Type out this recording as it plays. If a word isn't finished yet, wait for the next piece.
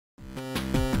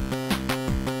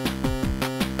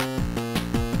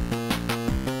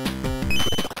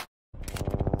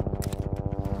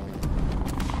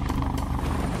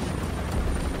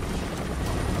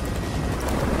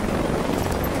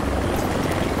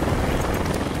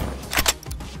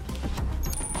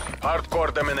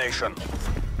Hardcore domination.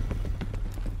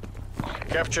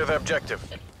 Capture the objective.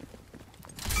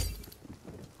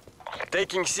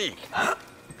 Taking C.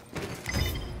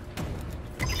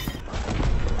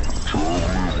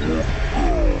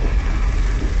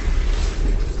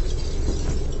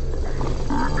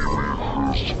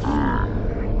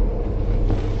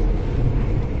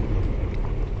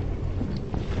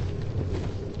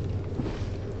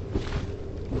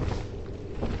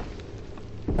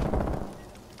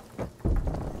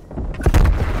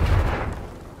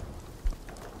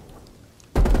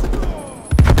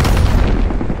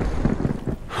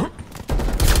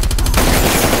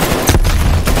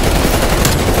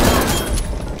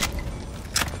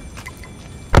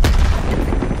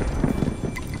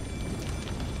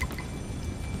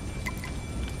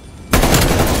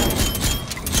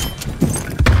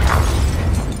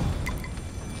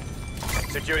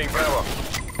 Securing Bravo.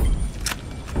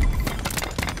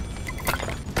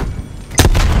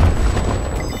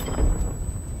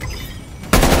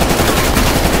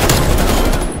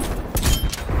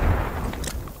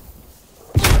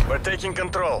 We're taking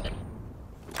control.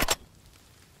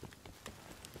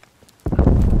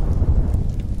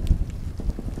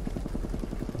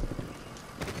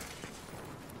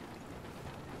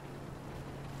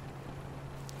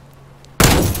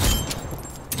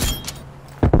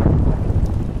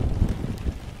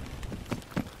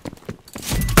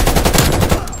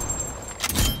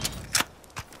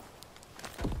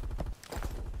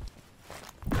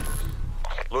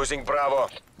 Losing Bravo.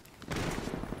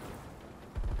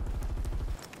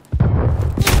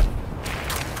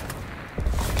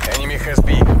 Enemy has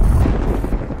B.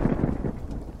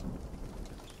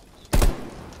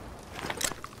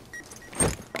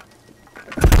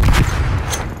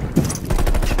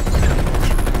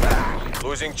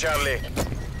 Losing Charlie.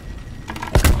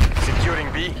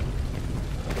 Securing B.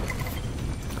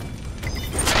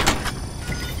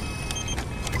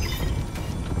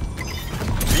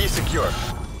 B secure.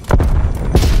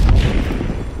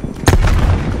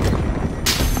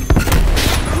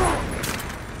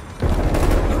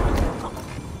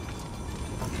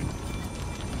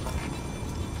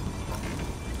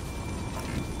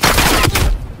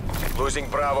 Losing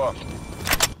Bravo.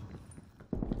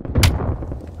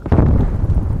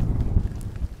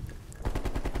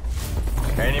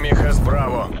 Enemy has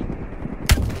Bravo.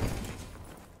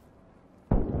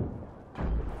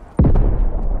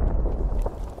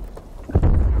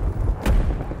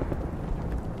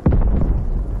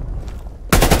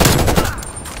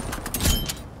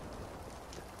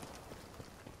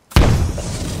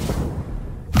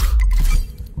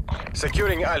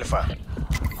 Securing Alpha.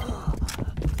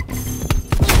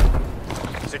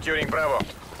 Securing Bravo.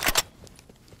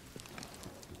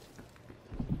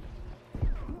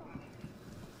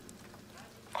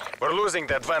 We're losing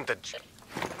the advantage.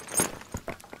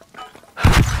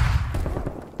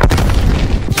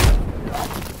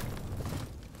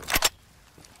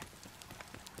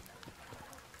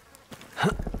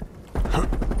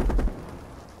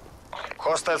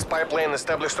 Hostile spy plane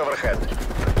established overhead.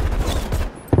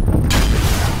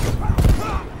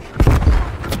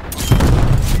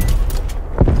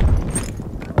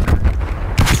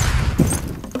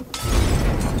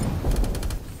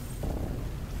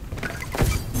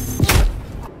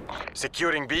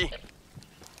 Securing B.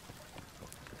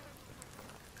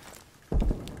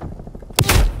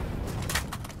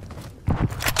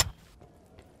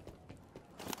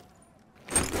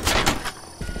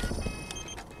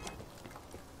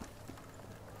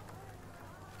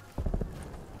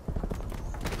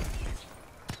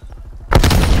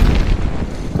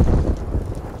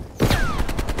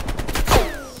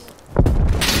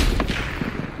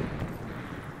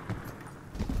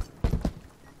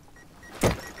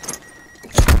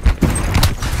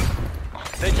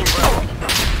 Taking Bravo.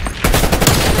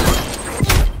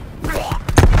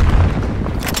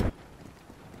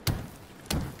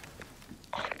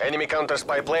 Enemy counter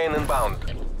spy plane inbound.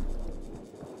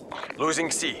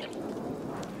 Losing C.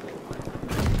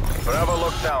 Bravo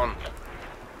locked down.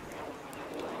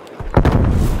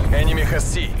 Enemy has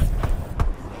C.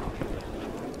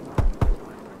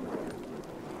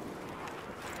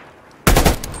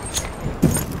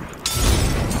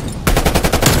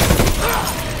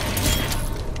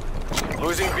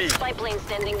 Losing B. Spy plane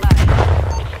standing by.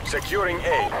 Securing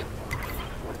A.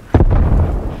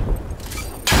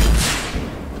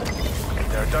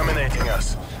 They're dominating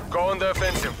us. Go on the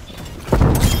offensive.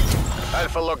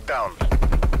 Alpha locked down.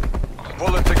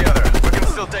 Pull it together. We can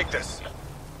still take this.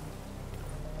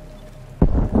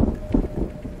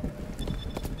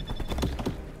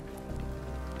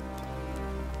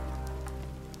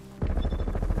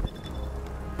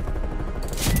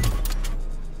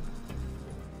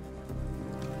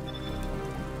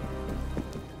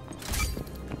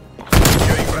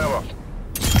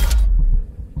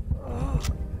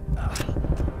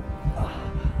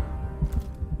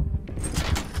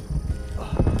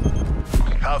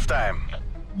 time.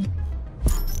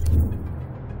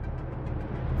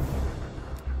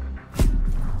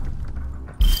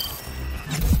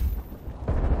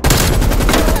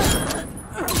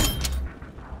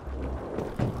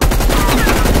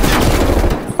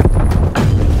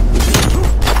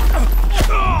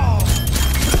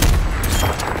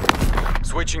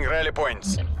 Switching rally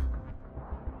points.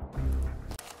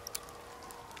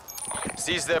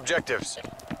 Seize the objectives.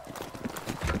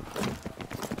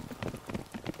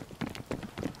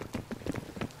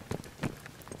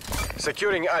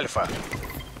 Securing Alpha.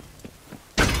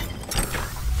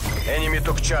 Enemy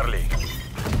took Charlie.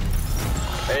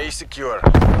 A secure.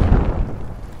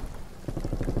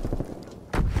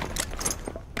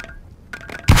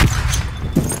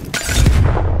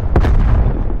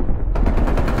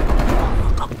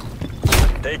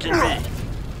 Taking B.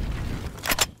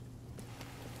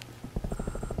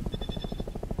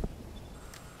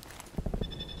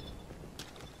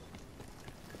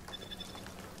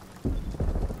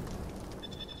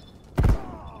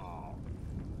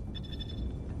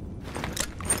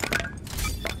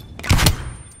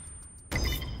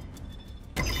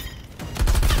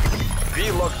 B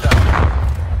locked down.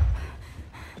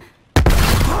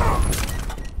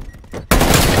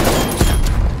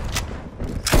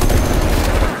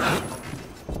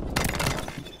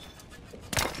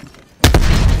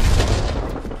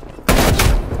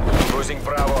 Losing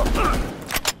Bravo.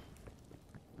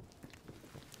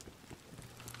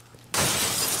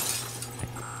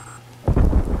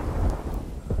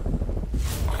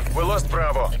 We lost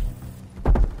Bravo.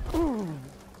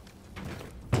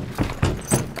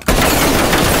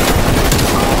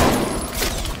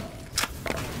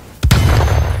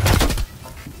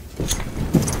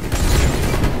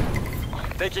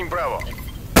 Taking Bravo.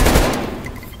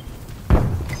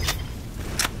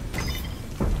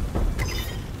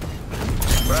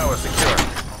 Bravo secure.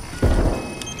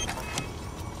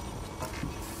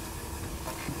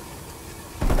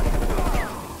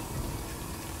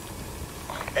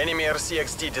 Enemy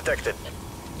RCXD detected.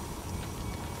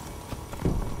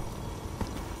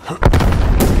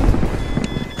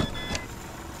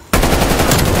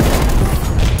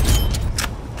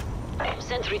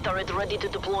 Sentry turret ready to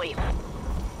deploy.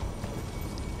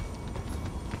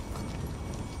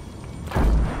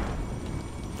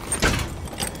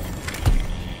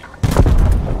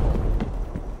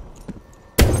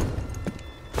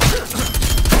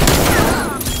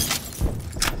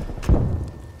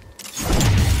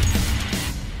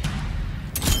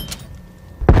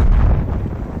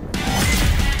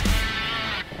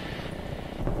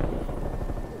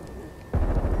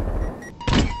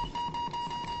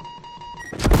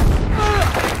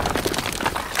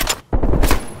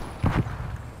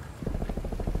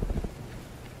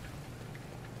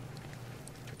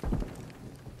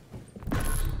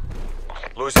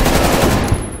 Losing.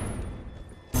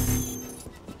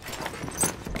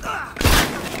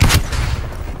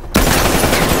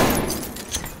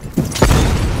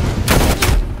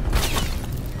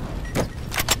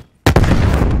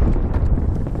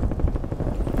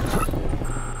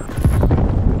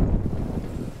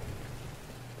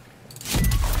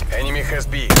 Enemy has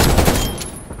B.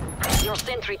 Your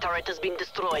sentry turret has been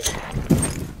destroyed.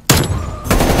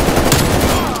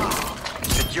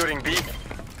 Securing B.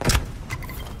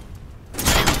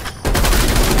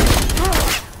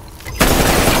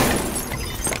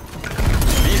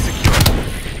 B secure.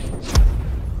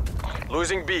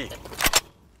 Losing B.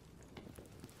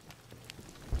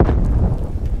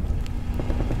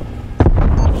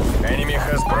 Enemy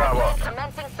has Bravo.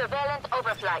 Commencing surveillance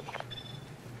overflight.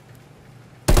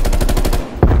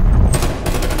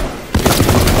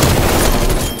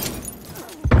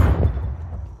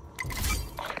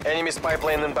 Enemy spy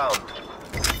plane inbound.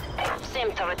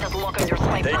 Same turret has lock on your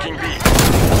spy Taking plane.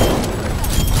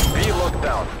 B. B locked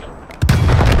down.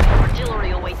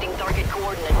 Artillery awaiting target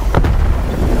coordinates.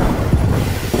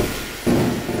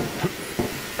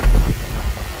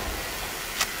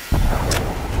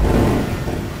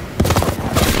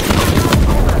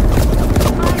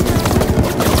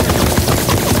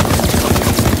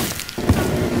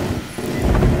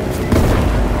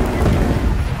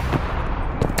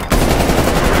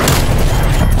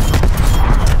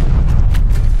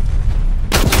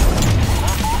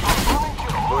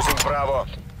 Losing Bravo.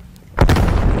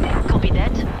 Copy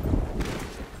that.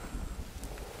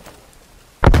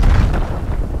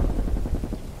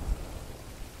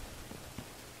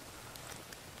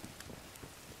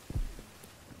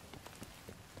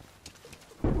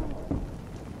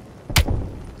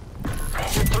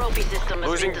 The trophy system has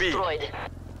Losing been B. destroyed.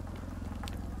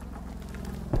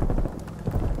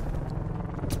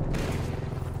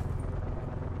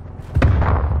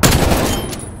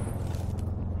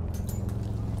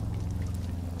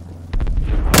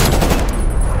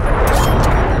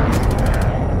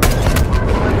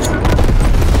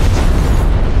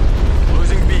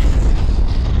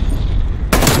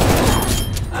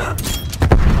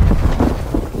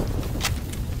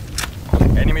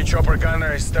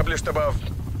 Gunner established above.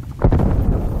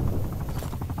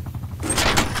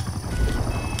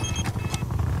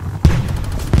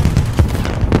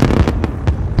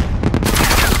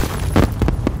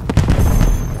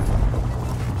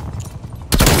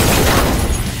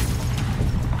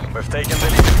 We've taken the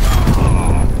lead.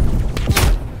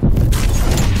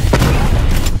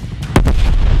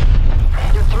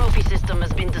 Your trophy system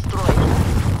has been destroyed.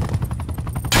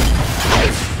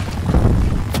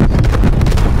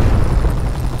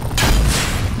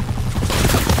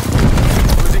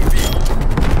 Losing B.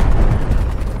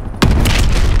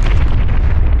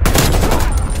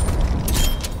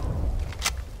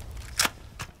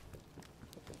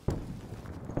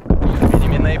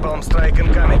 Enemy napalm strike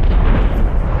incoming.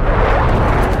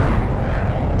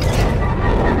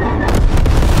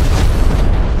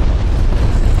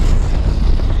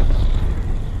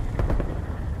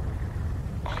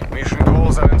 Mission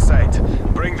goals are in sight.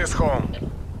 Bring this home.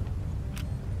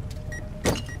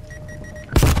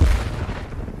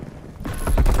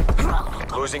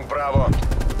 Losing Bravo.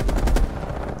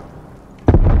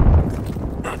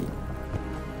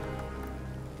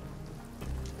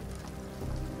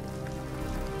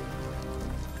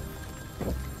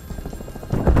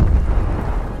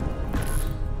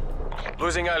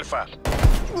 Losing Alpha.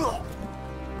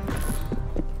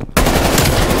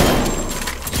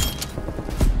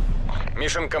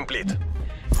 Mission complete.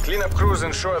 Clean up crews,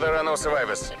 ensure there are no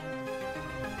survivors.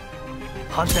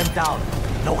 Hunt them down.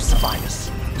 No survivors.